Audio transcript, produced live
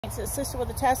It's a sister with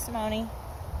a testimony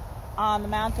on the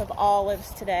Mount of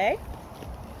Olives today,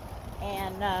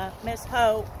 and Miss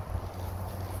Hope,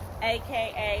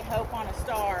 aka Hope on a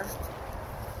Star,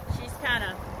 she's kind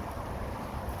of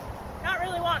not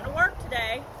really wanting to work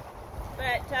today,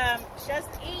 but she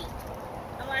doesn't eat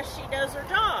unless she does her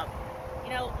job. You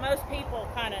know, most people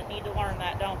kind of need to learn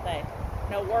that, don't they?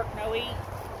 No work, no eat.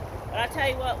 But I tell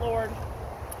you what, Lord,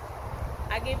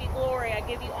 I give you glory, I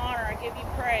give you honor, I give you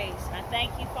praise. And I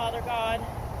thank you, Father God,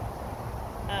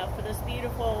 for this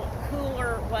beautiful,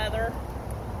 cooler weather,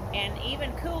 and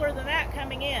even cooler than that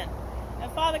coming in. And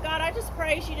Father God, I just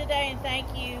praise you today and thank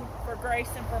you for grace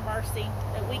and for mercy,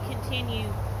 that we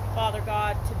continue, Father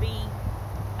God, to be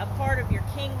a part of your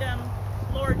kingdom.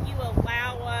 Lord, you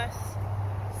allow us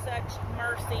such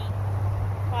mercy.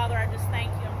 Father, I just thank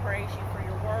you and praise you for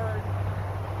your word.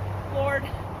 Lord,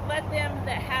 let them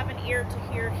that have an ear to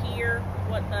hear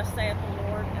what thus saith the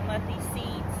Lord, and let these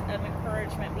seeds of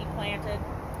encouragement be planted.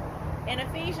 In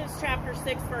Ephesians chapter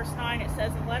 6, verse 9, it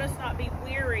says, "And let us not be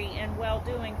weary in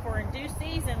well-doing, for in due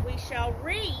season we shall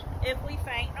reap if we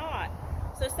faint not."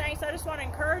 So, saints, I just want to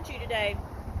encourage you today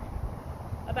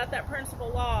about that principle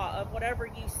law of whatever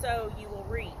you sow, you will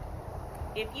reap.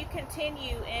 If you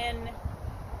continue in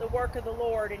the work of the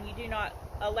Lord and you do not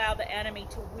allow the enemy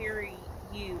to weary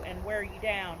you and wear you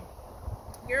down,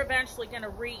 you're eventually going to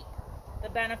reap the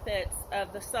benefits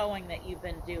of the sowing that you've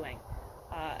been doing.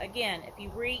 Again, if you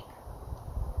reap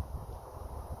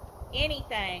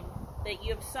anything that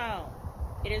you have sown,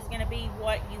 it is going to be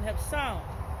what you have sown.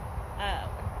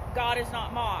 God is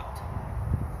not mocked.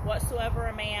 Whatsoever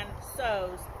a man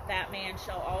sows, that man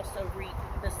shall also reap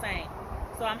the same.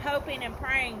 So I'm hoping and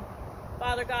praying,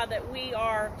 Father God, that we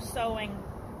are sowing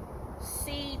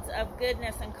seeds of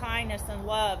goodness and kindness and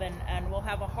love, and we'll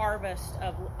have a harvest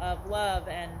of love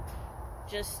and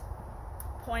just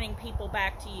pointing people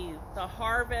back to you. The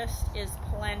harvest is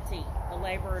plenty. The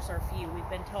laborers are few. We've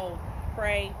been told,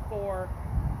 pray for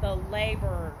the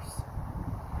laborers.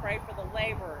 Pray for the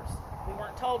laborers. We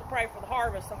weren't told to pray for the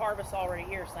harvest. The harvest's already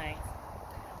here, saints.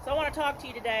 So I want to talk to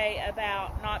you today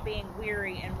about not being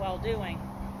weary in well-doing.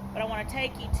 But I want to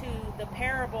take you to the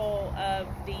parable of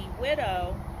the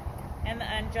widow and the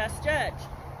unjust judge.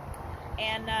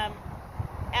 And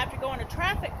after going to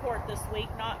traffic court this week,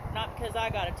 not because I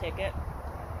got a ticket,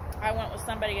 I went with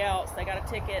somebody else. They got a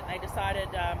ticket and they decided,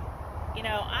 you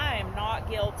know, I am not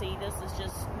guilty. This is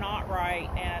just not right,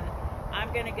 and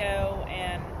I'm going to go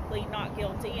and plead not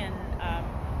guilty. And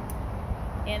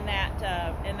in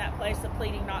that place of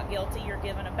pleading not guilty, you're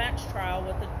given a bench trial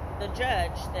with the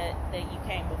judge that you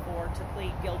came before to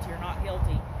plead guilty or not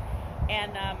guilty.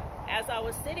 And as I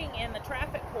was sitting in the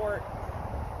traffic court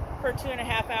for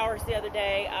 2.5 hours the other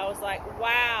day, I was like,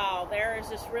 wow, there is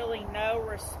just really no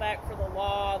respect for the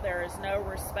law. There is no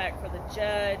respect for the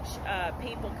judge.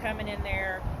 People coming in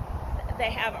there, they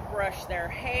haven't brushed their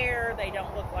hair. They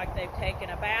don't look like they've taken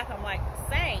a bath. I'm like,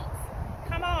 saints,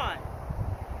 come on.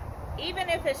 Even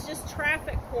if it's just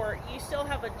traffic court, you still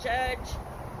have a judge,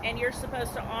 and you're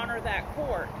supposed to honor that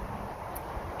court.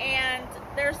 And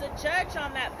there's a judge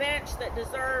on that bench that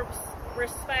deserves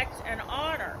respect and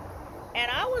honor. And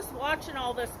I was watching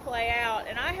all this play out,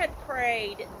 and I had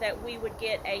prayed that we would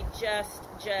get a just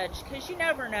judge, because you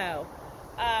never know.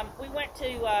 We went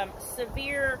to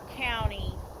Sevier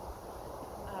County,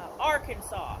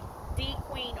 Arkansas,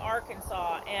 DeQueen,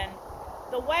 Arkansas, and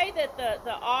the way that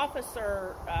the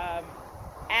officer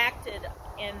acted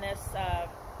in this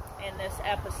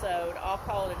episode, I'll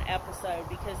call it an episode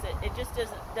because it just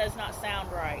does not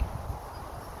sound right.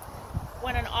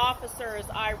 When an officer is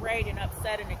irate and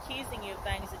upset and accusing you of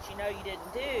things that you know you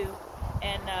didn't do,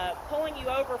 and pulling you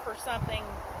over for something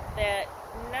that,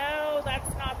 no,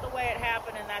 that's not the way it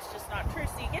happened, and that's just not true.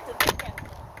 So you get to thinking,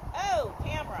 oh,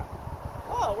 camera,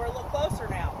 whoa, we're a little closer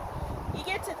now. You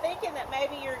get to thinking that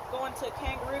maybe you're going to a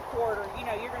kangaroo court, or, you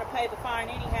know, you're going to pay the fine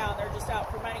anyhow, and they're just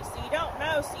out for money. So you don't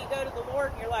know, so you go to the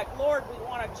Lord, and you're like, Lord, we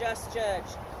want a just judge.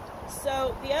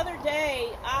 So the other day,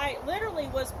 I literally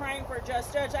was praying for a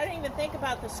just judge. I didn't even think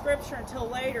about the scripture until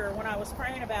later when I was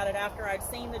praying about it after I'd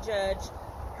seen the judge.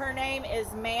 Her name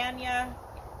is Manya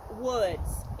Woods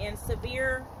in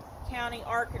Sevier County,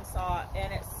 Arkansas,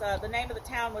 and it's the name of the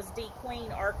town was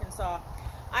DeQueen, Arkansas.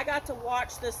 I got to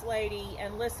watch this lady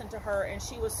and listen to her, and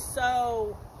she was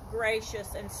so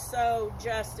gracious and so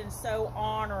just and so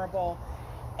honorable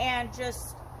and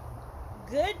just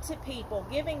good to people,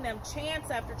 giving them chance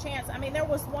after chance. I mean, there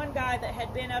was one guy that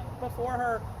had been up before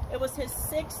her. It was his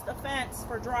 6th offense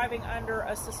for driving under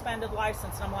a suspended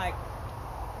license. And I'm like,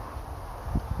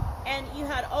 and you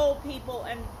had old people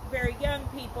and very young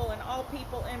people and all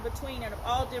people in between and of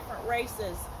all different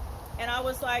races. And I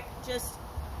was like just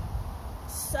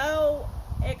so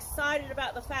excited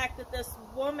about the fact that this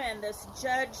woman, this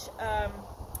judge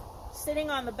sitting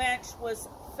on the bench, was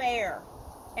fair.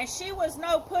 And she was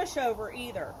no pushover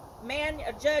either.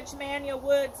 Judge Mania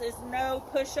Woods is no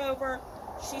pushover.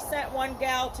 She sent one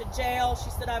gal to jail.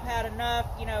 She said, "I've had enough.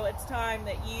 You know, it's time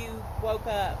that you woke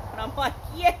up." And I'm like,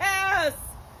 yes!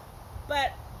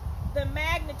 But the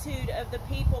magnitude of the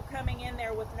people coming in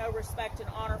there with no respect and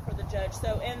honor for the judge.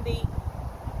 So in the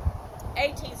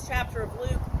 18th chapter of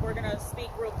Luke, we're going to speak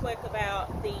real quick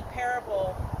about the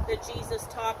parable that Jesus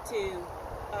talked to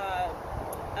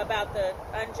about the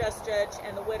unjust judge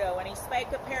and the widow. And he spake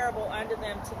a parable unto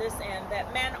them to this end,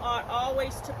 that men ought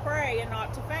always to pray and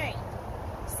not to faint,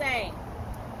 saying,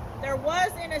 There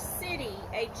was in a city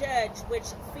a judge which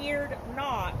feared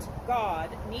not God,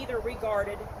 neither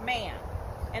regarded man.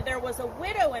 And there was a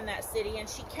widow in that city, and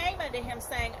she came unto him,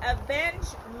 saying, Avenge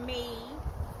me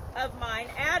of mine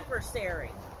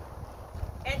adversary.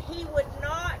 And he would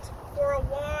not for a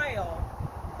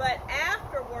while, but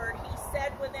afterward he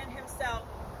said within himself,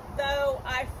 Though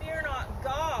I fear not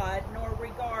God, nor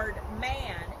regard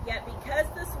man, yet because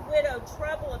this widow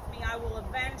troubleth me, I will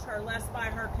avenge her, lest by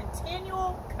her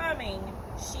continual coming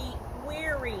she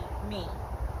weary me.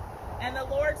 And the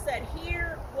Lord said,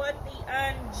 Hear what the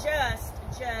unjust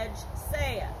judge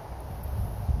saith.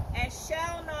 And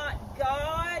shall not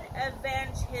God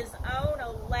avenge his own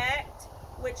elect,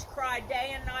 which cry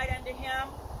day and night unto him,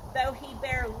 though he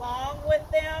bear long with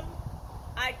them?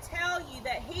 I tell you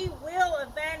that he will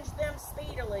avenge them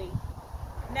speedily.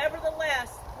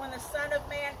 Nevertheless, when the Son of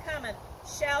Man cometh,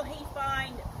 shall he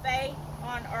find faith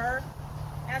on earth?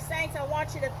 Now, saints, I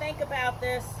want you to think about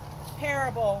this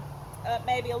parable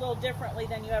maybe a little differently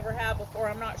than you ever have before.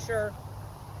 I'm not sure,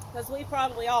 because we've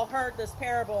probably all heard this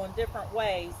parable in different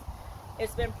ways.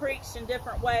 It's been preached in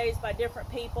different ways by different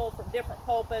people from different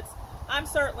pulpits. I'm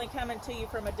certainly coming to you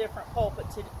from a different pulpit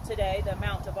today, the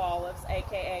Mount of Olives,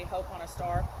 a.k.a. Hope on a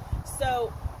Star.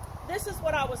 So this is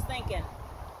what I was thinking.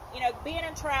 You know, being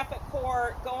in traffic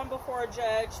court, going before a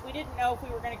judge, we didn't know if we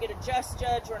were going to get a just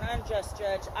judge or an unjust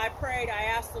judge. I prayed, I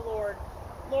asked the Lord,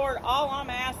 all I'm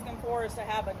asking for is to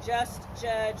have a just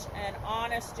judge, an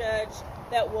honest judge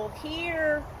that will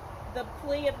hear the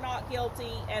plea of not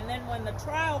guilty, and then when the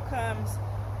trial comes,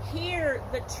 hear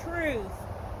the truth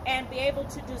and be able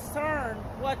to discern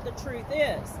what the truth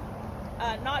is.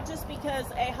 Not just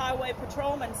because a highway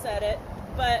patrolman said it,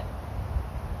 but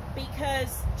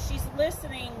because she's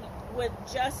listening with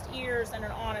just ears and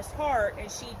an honest heart,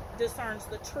 and she discerns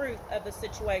the truth of the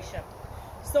situation.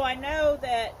 So I know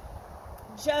that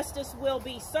justice will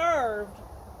be served,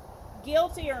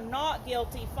 guilty or not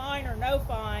guilty, fine or no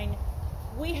fine.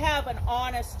 We have an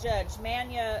honest judge,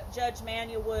 Judge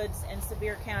Mania Woods in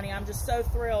Sevier County. I'm just so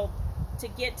thrilled to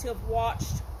get to have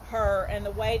watched her and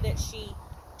the way that she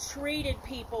treated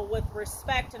people with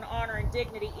respect and honor and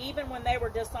dignity, even when they were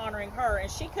dishonoring her.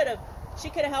 And she could have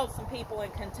held some people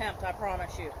in contempt, I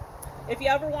promise you. If you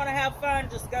ever want to have fun,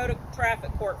 just go to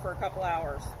traffic court for a couple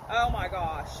hours. Oh my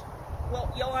gosh.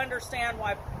 Well, you'll understand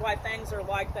why things are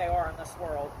like they are in this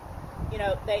world. You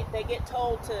know, they get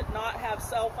told to not have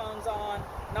cell phones on,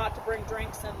 not to bring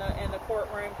drinks in the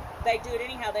courtroom. They do it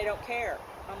anyhow. They don't care.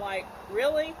 I'm like,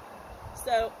 really?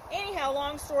 So anyhow,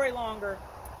 long story longer,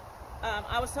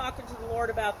 I was talking to the Lord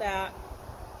about that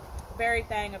very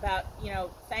thing, about, you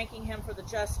know, thanking him for the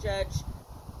just judge,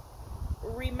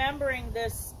 remembering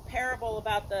this parable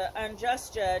about the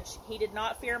unjust judge. He did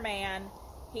not fear man.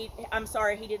 He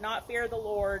did not fear the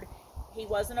Lord. He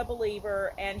wasn't a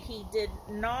believer, and he did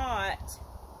not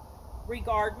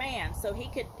regard man. So he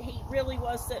really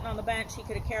was sitting on the bench. He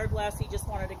could have cared less. He just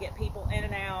wanted to get people in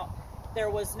and out. There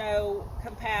was no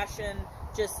compassion.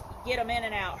 Just get them in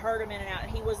and out, hurt them in and out.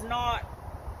 He was not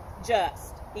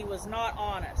just. He was not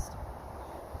honest.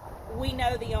 We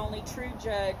know the only true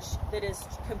judge that is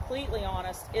completely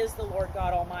honest is the Lord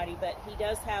God Almighty, but he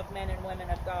does have men and women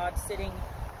of God sitting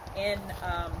in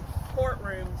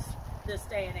courtrooms this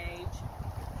day and age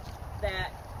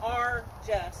that are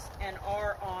just and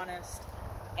are honest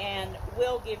and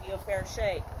will give you a fair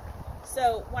shake.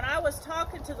 So when I was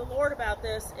talking to the Lord about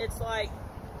this, it's like,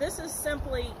 this is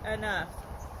simply enough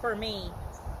for me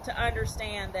to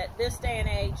understand that this day and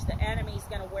age, the enemy's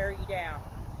going to wear you down.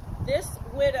 This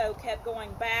widow kept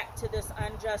going back to this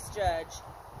unjust judge,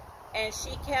 and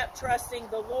she kept trusting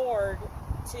the Lord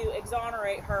to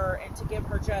exonerate her and to give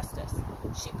her justice.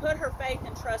 She put her faith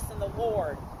and trust in the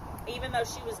Lord, even though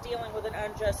she was dealing with an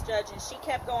unjust judge, and she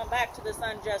kept going back to this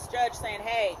unjust judge saying,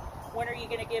 hey, when are you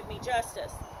going to give me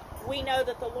justice? we know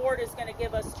that the Lord is going to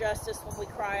give us justice when we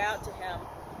cry out to Him.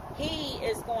 He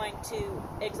is going to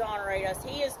exonerate us.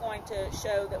 He is going to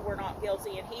show that we're not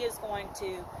guilty, and He is going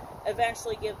to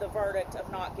eventually give the verdict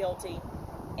of not guilty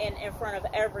in front of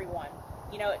everyone.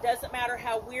 You know, it doesn't matter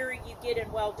how weary you get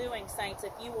in well-doing, saints.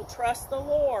 If you will trust the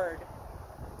Lord,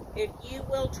 if you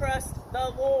will trust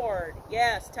the Lord,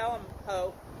 yes, tell Him,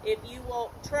 Hope. If you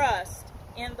will trust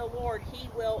in the Lord, He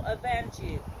will avenge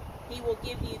you. He will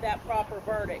give you that proper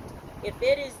verdict. If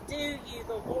it is due you,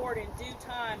 the Lord in due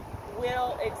time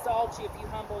will exalt you if you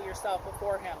humble yourself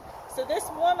before Him. So this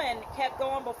woman kept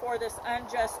going before this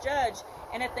unjust judge,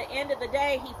 and at the end of the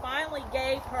day, he finally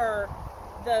gave her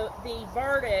the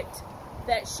verdict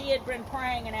that she had been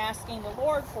praying and asking the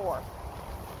Lord for.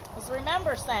 Because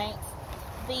remember, saints,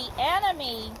 the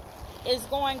enemy is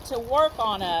going to work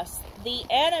on us. The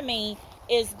enemy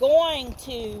is going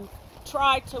to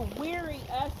try to weary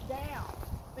us down.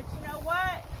 But you know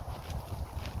what?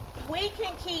 We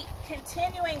can keep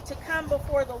continuing to come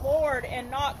before the Lord and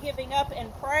not giving up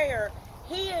in prayer.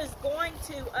 He is going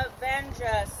to avenge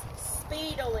us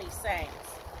speedily, saints.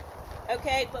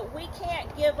 Okay, but we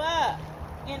can't give up.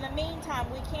 In the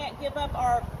meantime, we can't give up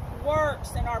our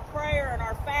works and our prayer and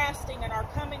our fasting and our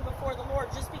coming before the Lord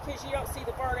just because you don't see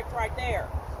the verdict right there.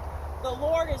 The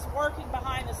Lord is working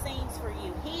behind the scenes for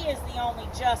you. He is the only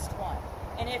just one.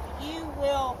 And if you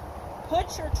will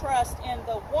put your trust in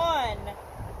the one,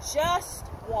 just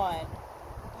one,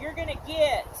 you're going to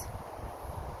get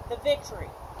the victory.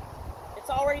 It's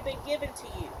already been given to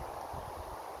you.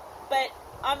 But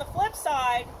on the flip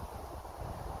side,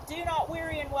 do not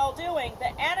weary in well-doing.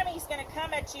 The enemy's going to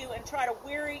come at you and try to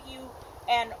weary you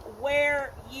and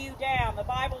wear you down. The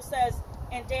Bible says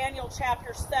in Daniel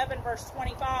chapter 7, verse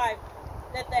 25,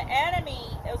 that the enemy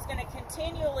is going to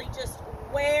continually just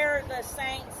wear the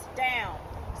saints down.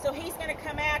 So he's going to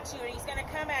come at you, and he's going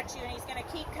to come at you, and he's going to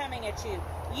keep coming at you.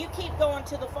 You keep going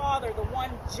to the Father, the one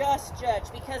just judge,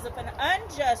 because if an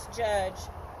unjust judge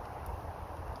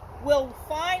will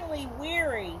finally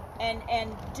weary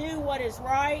and do what is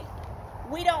right,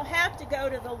 we don't have to go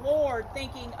to the Lord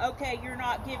thinking, okay, you're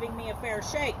not giving me a fair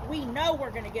shake. We know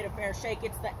we're going to get a fair shake.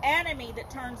 It's the enemy that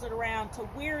turns it around to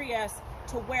weary us,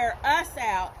 to wear us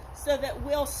out, so that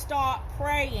we'll stop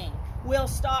praying, we'll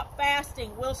stop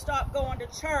fasting, we'll stop going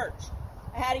to church.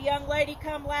 I had a young lady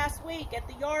come last week at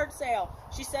the yard sale.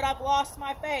 She said, I've lost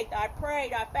my faith. I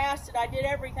prayed, I fasted, I did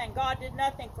everything. God did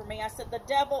nothing for me. I said, the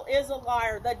devil is a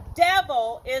liar. The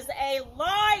devil is a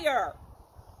liar.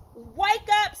 Wake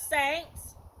up,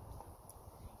 saints.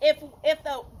 If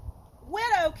the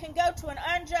widow can go to an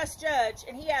unjust judge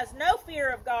and he has no fear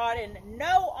of God and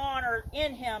no honor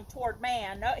in him toward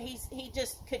man, he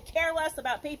just could care less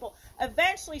about people.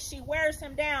 Eventually she wears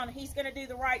him down. He's going to do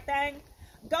the right thing.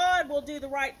 God will do the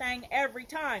right thing every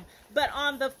time. But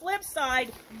on the flip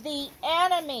side, the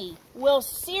enemy will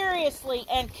seriously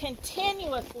and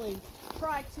continuously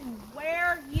try to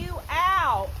wear you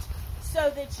out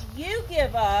so that you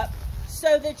give up,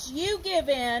 so that you give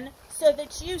in, so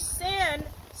that you sin.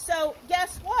 So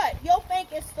guess what? You'll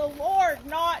think it's the Lord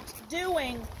not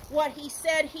doing what He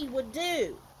said He would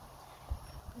do.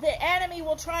 The enemy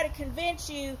will try to convince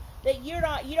you that you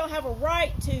don't have a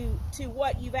right to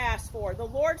what you've asked for. The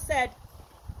Lord said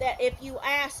that if you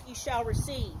ask, you shall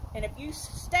receive. And if you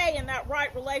stay in that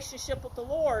right relationship with the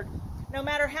Lord, no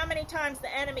matter how many times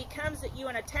the enemy comes at you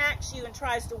and attacks you and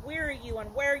tries to weary you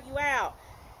and wear you out,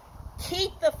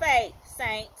 keep the faith,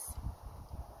 saints.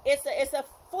 It's a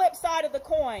flip side of the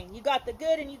coin. You got the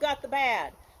good and you got the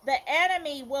bad. The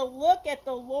enemy will look at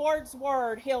the Lord's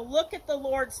word. He'll look at the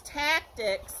Lord's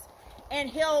tactics, and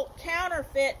he'll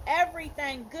counterfeit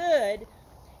everything good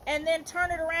and then turn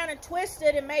it around and twist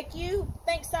it and make you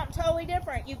think something totally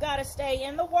different. You got to stay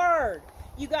in the Word.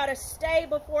 You got to stay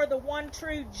before the one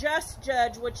true just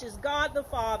judge, which is God the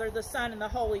Father, the Son, and the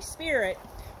Holy Spirit.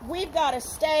 We've got to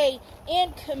stay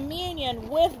in communion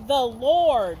with the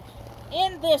Lord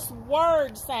in this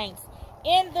Word, saints.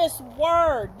 In this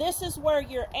Word, this is where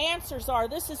your answers are.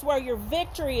 This is where your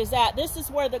victory is at. This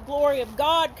is where the glory of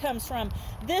God comes from.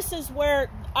 This is where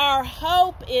our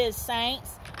hope is,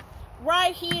 saints.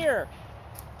 Right here.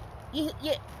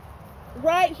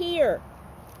 Right here.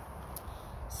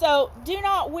 So, do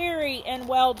not weary in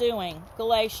well-doing.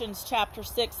 Galatians chapter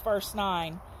 6, verse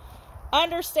 9.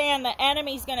 Understand the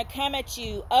enemy's going to come at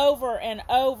you over and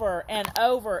over and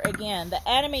over again. The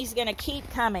enemy's going to keep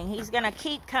coming. He's going to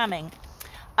keep coming.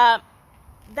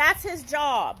 That's his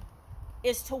job,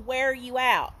 is to wear you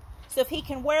out. So if he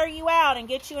can wear you out and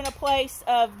get you in a place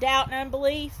of doubt and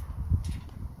unbelief,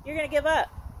 you're going to give up.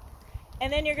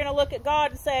 And then you're going to look at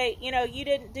God and say, you know, you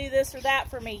didn't do this or that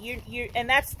for me. And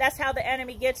that's how the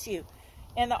enemy gets you.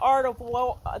 In the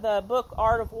the book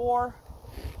Art of War,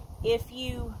 if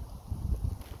you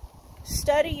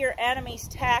study your enemy's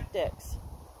tactics,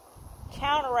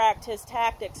 counteract his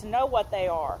tactics, know what they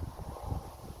are.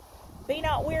 Be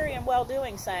not weary in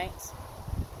well-doing, saints.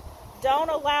 Don't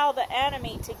allow the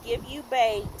enemy to give you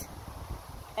bait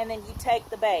and then you take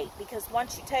the bait. Because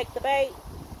once you take the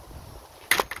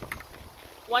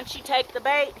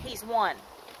bait, he's won.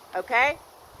 Okay?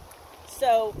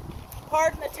 So,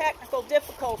 pardon the technical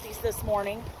difficulties this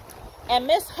morning. And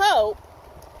Miss Hope,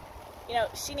 you know,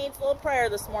 she needs a little prayer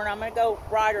this morning. I'm going to go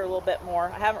ride her a little bit more.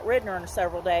 I haven't ridden her in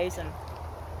several days, and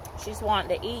she's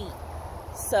wanting to eat.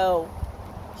 So,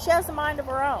 she has a mind of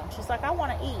her own. She's like, I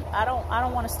want to eat. I don't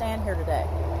want to stand here today.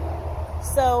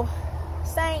 So,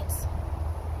 saints,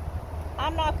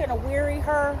 I'm not going to weary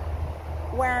her,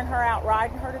 wearing her out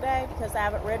riding her today, because I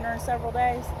haven't ridden her in several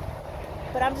days.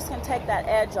 But I'm just going to take that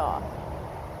edge off.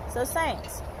 So,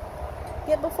 saints,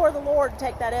 get before the Lord and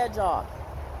take that edge off.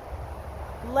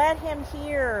 Let him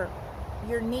hear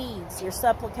your needs, your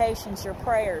supplications, your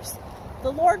prayers.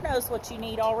 The Lord knows what you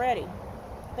need already,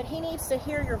 but he needs to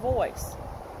hear your voice.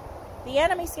 The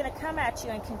enemy's going to come at you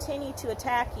and continue to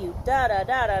attack you.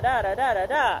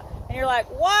 Da-da-da-da-da-da-da-da. And you're like,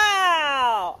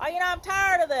 wow, you know, I'm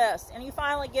tired of this. And you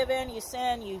finally give in, you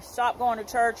sin, you stop going to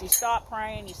church, you stop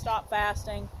praying, you stop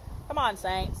fasting. Come on,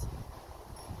 saints.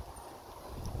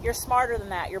 You're smarter than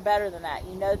that. You're better than that.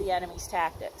 You know the enemy's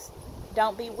tactics.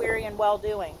 Don't be weary in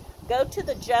well-doing. Go to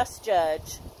the just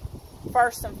judge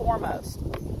first and foremost.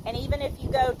 And even if you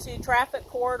go to traffic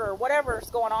court or whatever's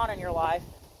going on in your life,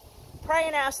 pray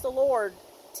and ask the Lord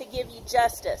to give you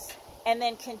justice. And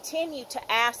then continue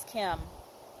to ask him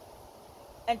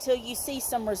until you see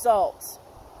some results.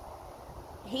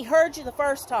 He heard you the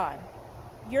first time.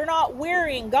 You're not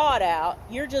wearying God out.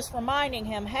 You're just reminding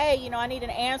him, hey, you know, I need an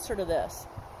answer to this.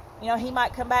 You know, he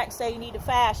might come back and say you need to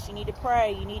fast, you need to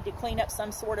pray, you need to clean up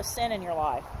some sort of sin in your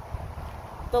life.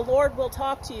 The Lord will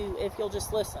talk to you if you'll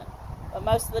just listen. But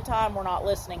most of the time, we're not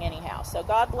listening anyhow. So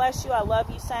God bless you. I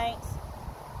love you, saints.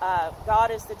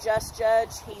 God is the just judge.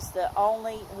 He's the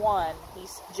only one.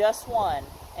 He's just one,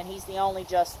 and he's the only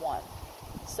just one.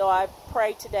 So I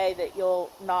pray today that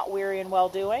you'll not weary in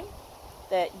well-doing,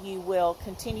 that you will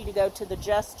continue to go to the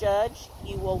just judge.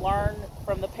 You will learn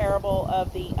from the parable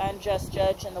of the unjust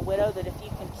judge and the widow that if you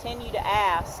continue to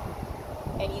ask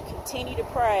and you continue to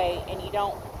pray and you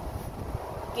don't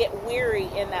get weary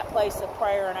in that place of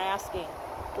prayer and asking,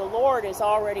 the Lord has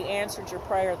already answered your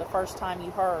prayer the first time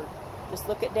you heard. Just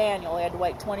look at Daniel. He had to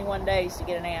wait 21 days to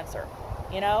get an answer.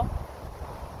 You know?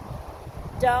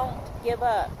 Don't give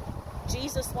up.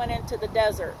 Jesus went into the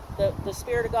desert. The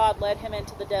Spirit of God led him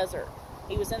into the desert.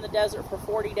 He was in the desert for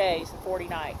 40 days and 40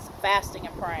 nights, fasting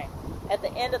and praying. At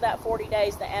the end of that 40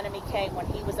 days, the enemy came when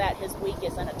he was at his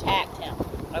weakest and attacked him.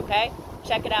 Okay?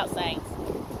 Check it out, saints.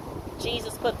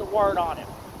 Jesus put the word on him.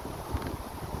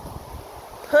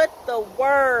 Put the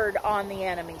word on the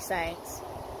enemy, saints.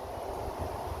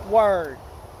 Word.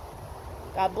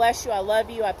 God bless you. I love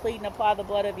you. I plead and apply the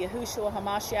blood of Yahushua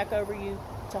HaMashiach over you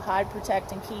to hide,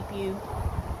 protect, and keep you.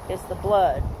 It's the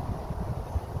blood.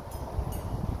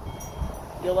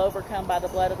 You'll overcome by the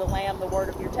blood of the Lamb, the word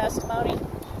of your testimony,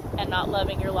 and not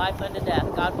loving your life unto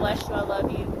death. God bless you. I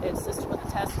love you. It's Sister with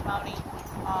a Testimony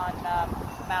on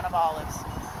Mount of Olives.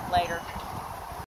 Later.